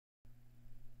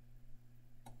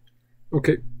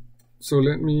Okay, so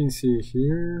let me see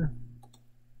here.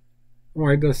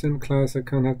 Why doesn't class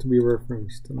account have to be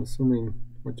referenced? I'm assuming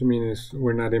what you mean is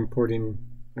we're not importing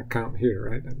account here,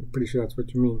 right? I'm pretty sure that's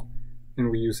what you mean. And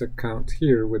we use account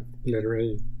here with letter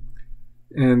A.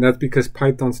 And that's because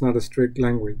Python's not a strict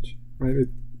language, right?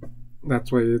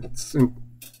 That's why it's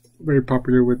very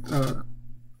popular with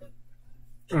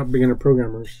beginner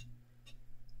programmers.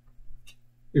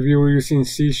 If you were using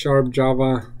C#,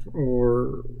 Java,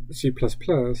 or C++,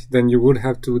 then you would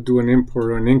have to do an import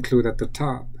or an include at the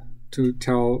top to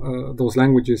tell those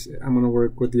languages, I'm going to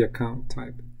work with the account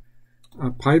type.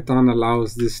 Python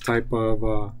allows this type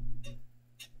of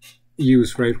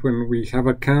use, right? When we have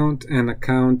account, and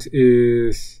account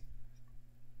is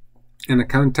an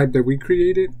account type that we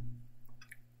created,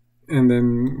 and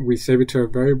then we save it to a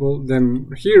variable, then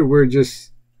here we're just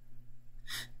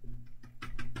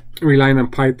relying on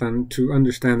Python to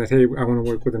understand that, hey, I want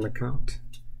to work with an account.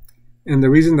 And the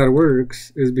reason that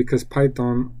works is because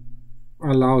Python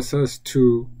allows us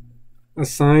to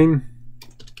assign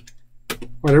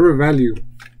whatever value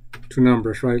to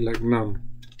numbers, right? Like num,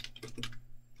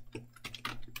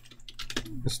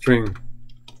 a string,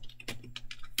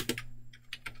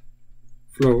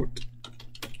 float,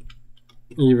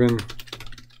 even,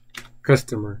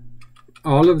 customer.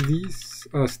 All of these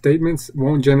statements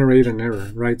won't generate an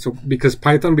error, right? So because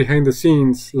Python behind the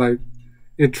scenes, like,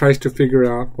 it tries to figure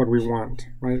out what we want,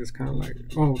 right? It's kind of like,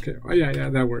 oh, okay, oh, yeah,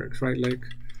 that works, right? Like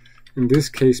in this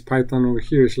case, Python over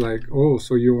here is like, oh,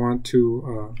 so you want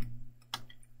to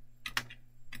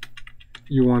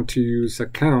use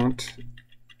account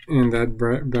in that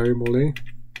variable A.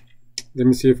 Let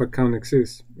me see if account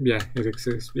exists. Yeah, it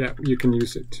exists. Yeah, you can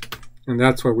use it, and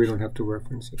that's why we don't have to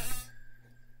reference it.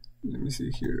 Let me see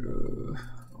here.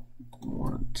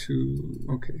 1, 2.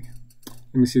 Okay.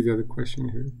 Let me see the other question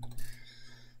here.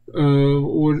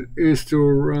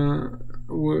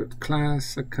 What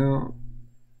class account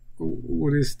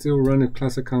would it still run if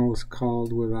class account was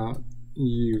called without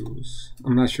use?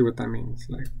 I'm not sure what that means,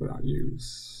 like without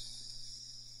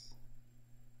use.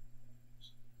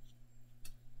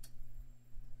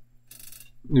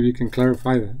 Maybe you can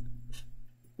clarify that.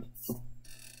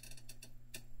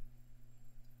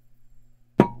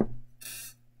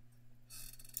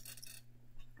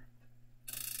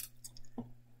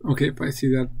 Okay, if I see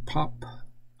that pop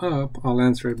up, I'll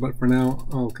answer it, but for now,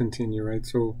 I'll continue, right?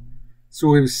 So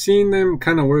we've seen them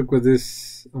kind of work with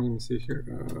this. Let me see here.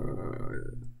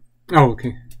 Oh,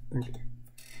 okay. Thank you.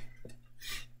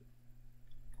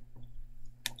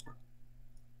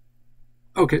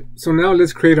 Okay, so now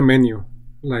let's create a menu,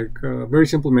 like a very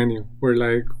simple menu, where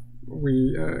like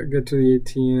we get to the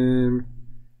ATM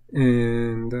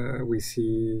and we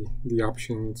see the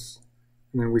options,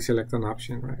 and then we select an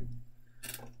option, right?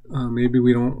 Maybe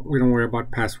we don't worry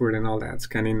about password and all that,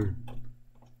 scanning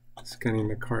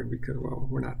the card, because, well,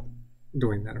 we're not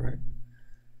doing that, right?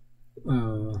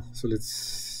 So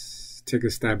let's take a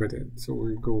stab at it. So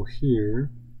we go here,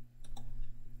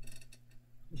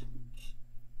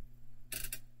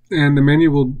 and the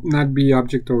menu will not be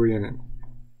object oriented.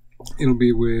 It'll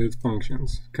be with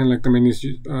functions, kind of like the menus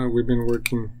we've been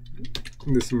working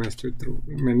this semester through.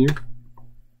 Menu,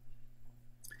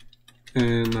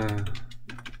 and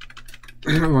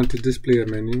I want to display a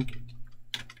menu.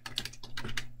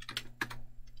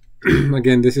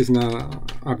 Again, this is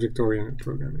not object-oriented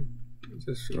programming. It's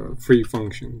just free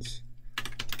functions.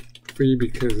 Free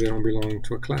because they don't belong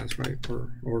to a class, right?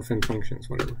 Or orphan functions,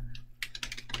 whatever.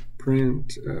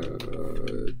 Print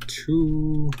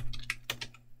 2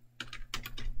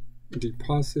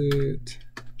 deposit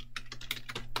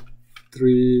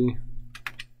 3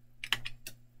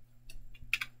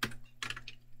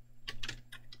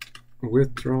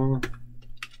 withdraw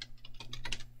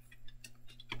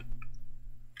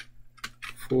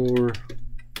 4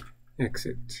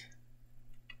 exit.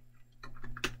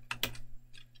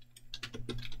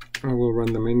 I will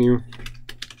run the menu.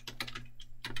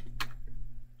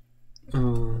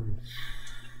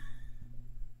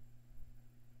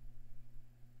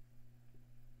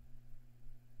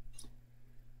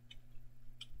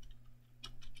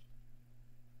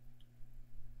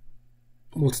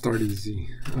 We'll start easy.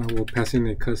 We'll pass in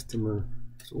a customer.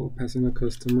 So we'll pass in a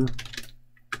customer.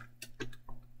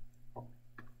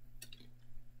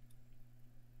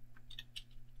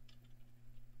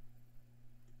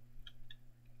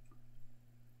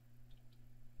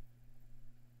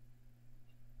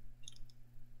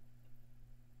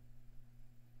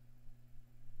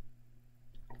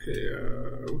 Okay,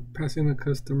 pass in a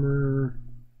customer.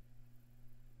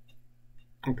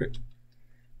 Okay.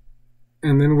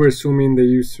 And then we're assuming the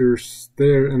user's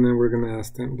there, and then we're going to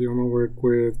ask them, do you want to work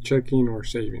with checking or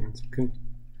savings? Okay.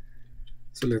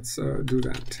 So let's do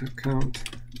that. Account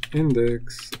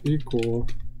index equal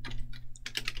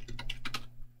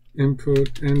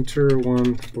input enter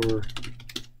 1 for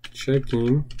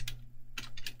checking,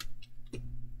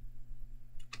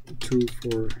 2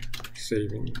 for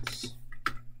savings.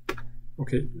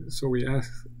 Okay, so we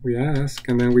ask,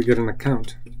 and then we get an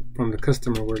account from the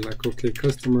customer. We're like, okay,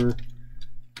 customer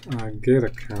get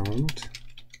account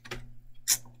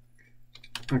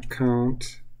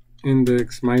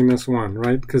index -1,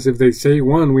 right? Because if they say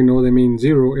 1, we know they mean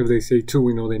 0. If they say 2,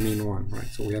 we know they mean 1, right?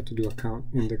 So we have to do account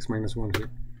index -1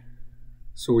 here.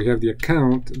 So we have the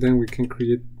account, then we can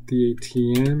create the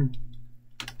ATM,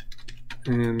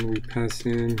 and we pass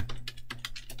in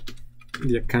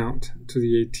the account to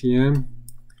the ATM,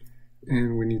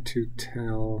 and we need to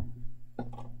tell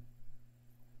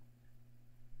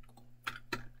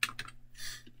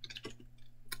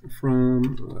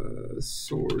from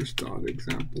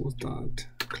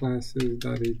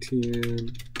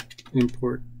source.examples.classes.atm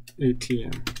import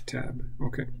ATM tab.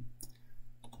 Okay.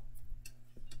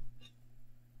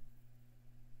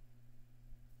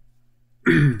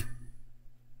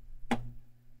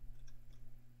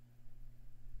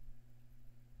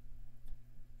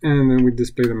 And then we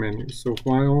display the menu. So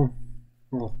while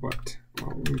what?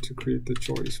 Well, we need to create the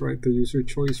choice, right? The user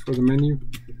choice for the menu.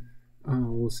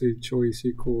 We'll say choice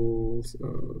equals,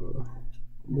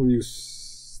 we'll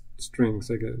use strings,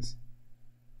 I guess.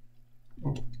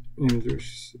 Oh,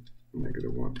 integers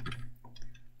 -1.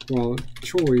 Well,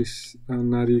 choice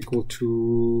not equal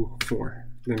to 4.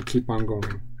 Then keep on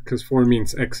going, because 4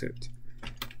 means exit.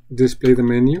 Display the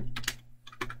menu.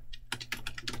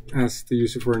 Ask the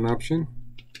user for an option.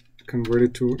 Convert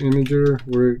it to integer.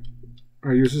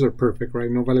 Our users are perfect,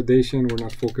 right? No validation. We're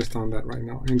not focused on that right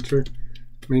now. Enter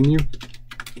menu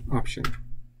option,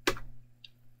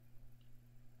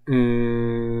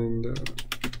 and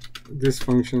this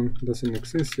function doesn't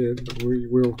exist yet, but we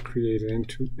will create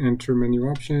it. Enter menu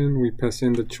option. We pass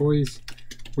in the choice.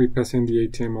 We pass in the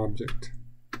ATM object.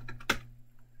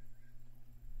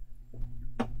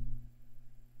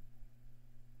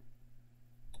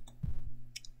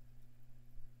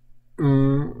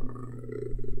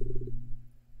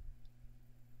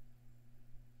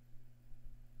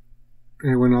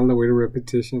 I went all the way to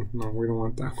repetition. No, we don't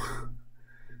want that one.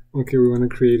 Okay, we want to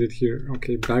create it here.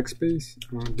 Okay, backspace,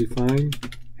 define,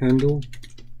 handle,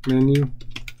 menu.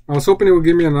 I was hoping it would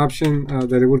give me an option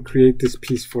that it would create this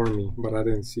piece for me, but I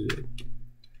didn't see it.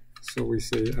 So we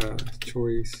say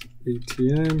choice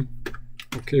ATM.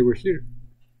 Okay, we're here.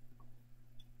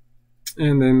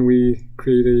 And then we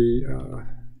create a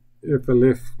if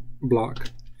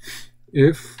block.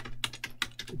 If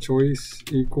choice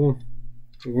equal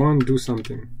 1, do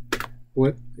something.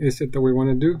 What is it that we want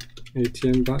to do?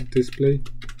 ATM.display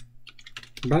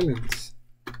balance.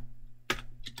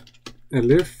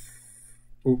 Elif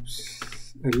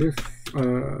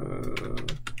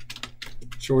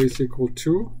choice equal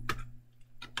to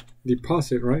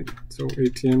deposit, right? So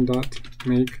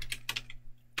ATM.make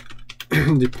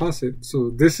deposit.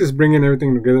 So this is bringing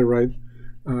everything together, right?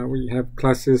 We have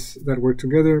classes that work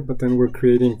together, but then we're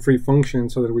creating free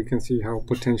functions so that we can see how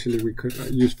potentially we could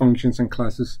use functions and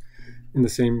classes in the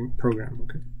same program.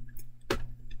 Okay.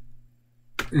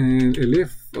 And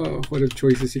elif what if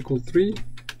choice is equal 3,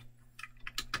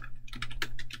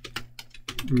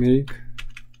 make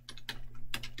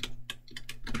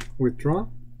withdraw.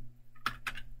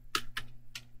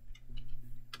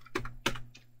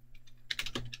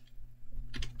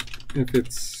 If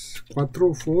it's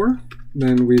 4,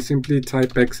 then we simply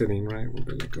type exiting, right? We'll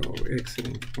be like, oh,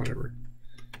 exiting, whatever.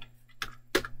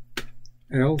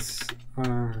 Else,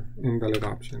 invalid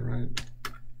option, right?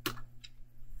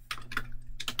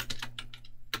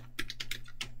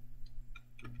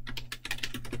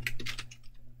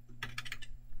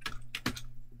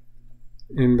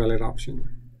 Invalid option.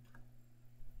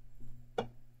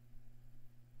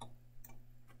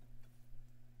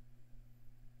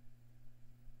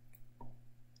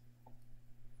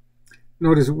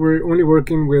 Notice we're only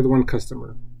working with one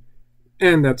customer,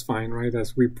 and that's fine, right?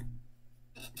 As we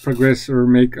progress or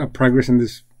make a progress in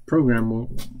this program,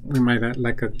 we might add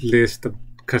like a list of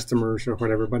customers or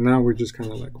whatever, but now we're just kind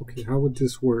of like, okay, how would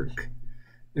this work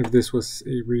if this was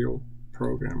a real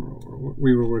program, or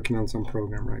we were working on some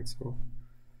program, right? So,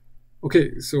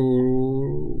 okay,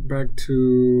 so back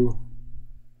to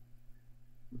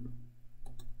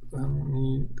I don't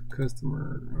need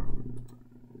customer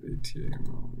ATM, I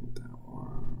don't need that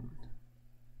one.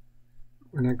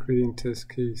 We're not creating test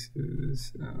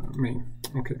cases, main,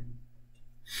 okay.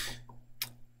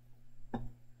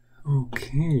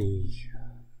 Okay.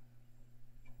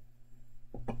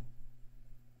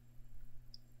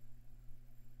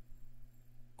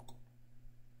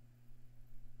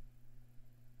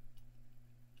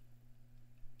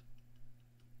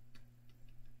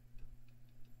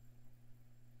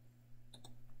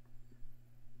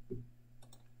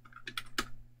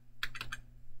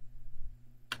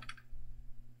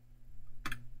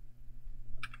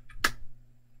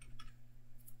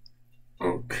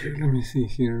 Okay, let me see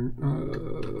here.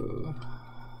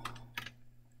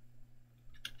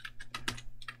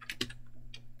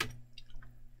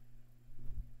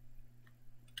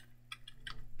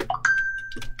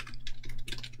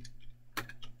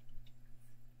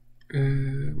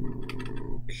 Okay.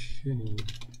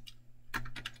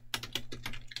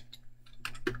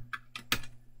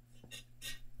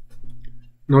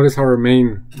 Notice how our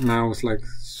main now is like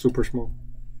super small.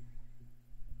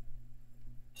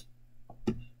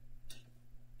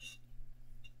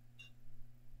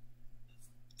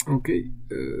 Okay.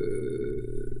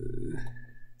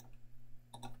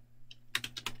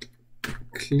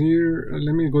 Clear.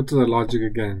 Let me go to the logic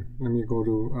again. Let me go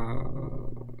to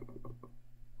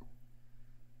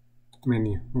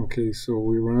menu. Okay, so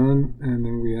we run and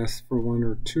then we ask for 1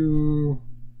 or 2.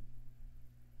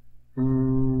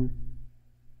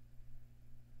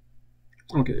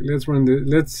 Okay, let's run the.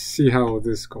 Let's see how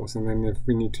this goes, and then if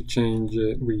we need to change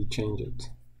it, we change it.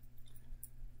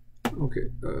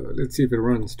 Okay, let's see if it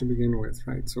runs to begin with,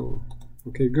 right? So,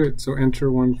 okay, good. So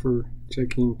enter 1 for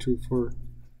checking, 2 for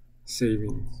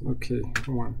saving. Okay,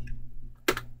 1.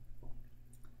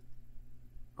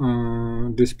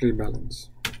 Display balance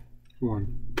 1.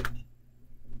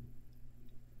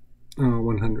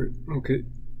 100. Okay.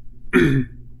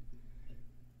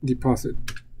 Deposit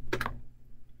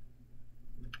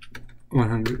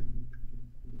 100.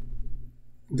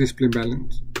 Display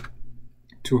balance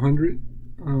 200.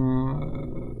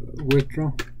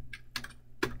 Withdraw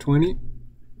 20.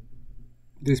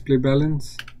 Display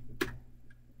balance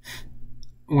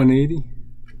 180.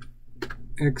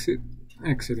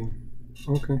 Exiting.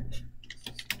 Okay,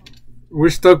 we're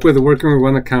stuck with working with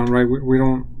one account, right? We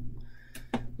don't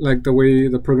like the way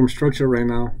the program structured right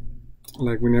now.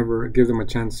 Like, we never give them a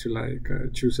chance to like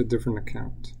choose a different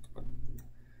account.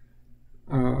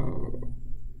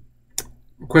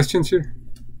 Questions here?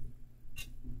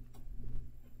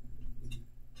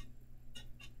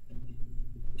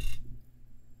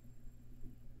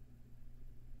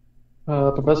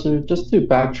 Professor, just to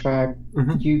backtrack,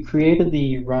 you created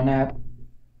the run app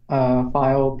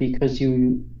file because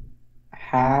you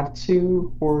had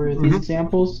to for these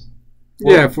examples?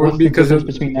 Yeah, what's the difference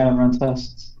between that and run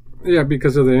tests? Yeah,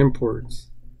 because of the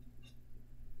imports.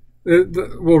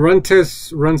 Well, run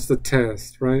test runs the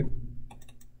test, right?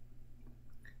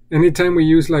 Anytime we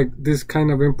use like this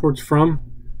kind of imports from,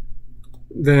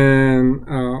 then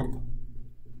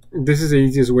this is the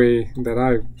easiest way that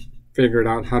I've figured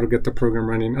out how to get the program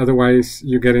running. Otherwise,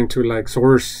 you get into like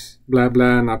source blah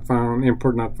blah not found,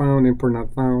 import not found, import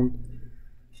not found.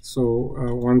 So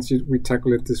once we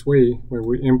tackle it this way, where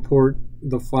we import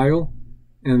the file,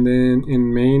 and then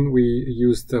in main we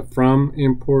use the from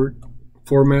import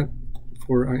format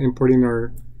for importing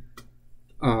our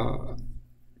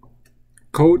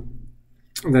code,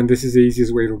 then this is the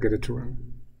easiest way to get it to run.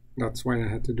 That's why I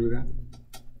had to do that.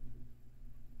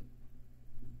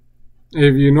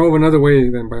 If you know of another way,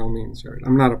 then by all means, right?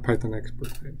 I'm not a Python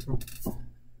expert, right? So.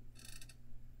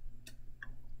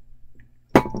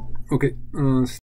 Okay.